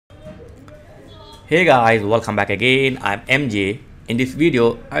Hey guys, welcome back again. I'm MJ. In this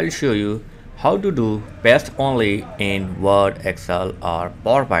video, I'll show you how to do paste only in Word, Excel or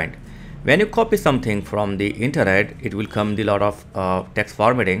PowerPoint. When you copy something from the internet, it will come with a lot of text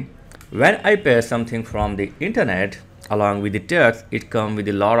formatting. When I paste something from the internet along with the text, it comes with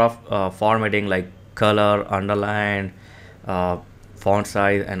a lot of formatting like color, underline, font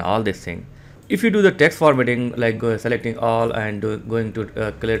size and all these things. If you do the text formatting like selecting all and going to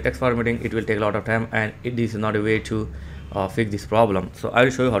clear text formatting, it will take a lot of time, and this is not a way to fix this problem. So I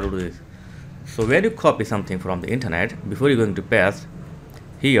will show you how to do this. So when you copy something from the internet, before you're going to paste,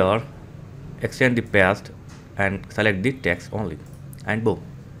 here extend the paste and select the text only, and boom,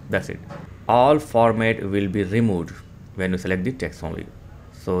 that's it. All format will be removed when you select the text only,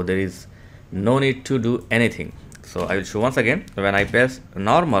 so there is no need to do anything. So I will show once again. When I paste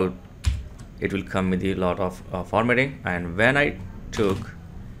normal, it will come with a lot of formatting, and when I took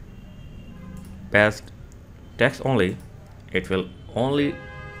paste text only, it will only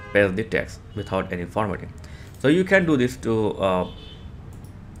paste the text without any formatting. So you can do this to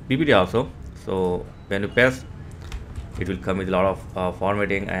PPT also. So when you paste, it will come with a lot of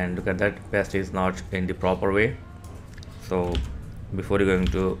formatting, and look at that, paste is not in the proper way. So before you're going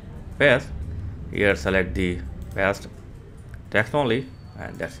to paste, here select the paste text only,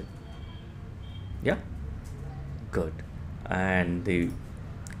 and that's it. Yeah, good. And the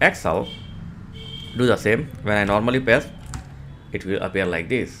Excel, do the same. When I normally paste, it will appear like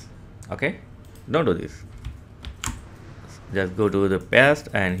this. Okay, don't do this. Just go to the paste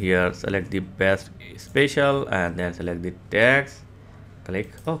and here select the paste special and then select the text,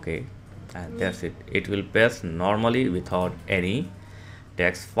 click OK, and that's it. It will paste normally without any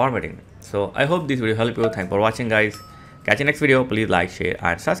text formatting. So I hope this video helped you. Thanks for watching guys. Catch you next video. Please like, share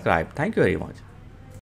and subscribe. Thank you very much.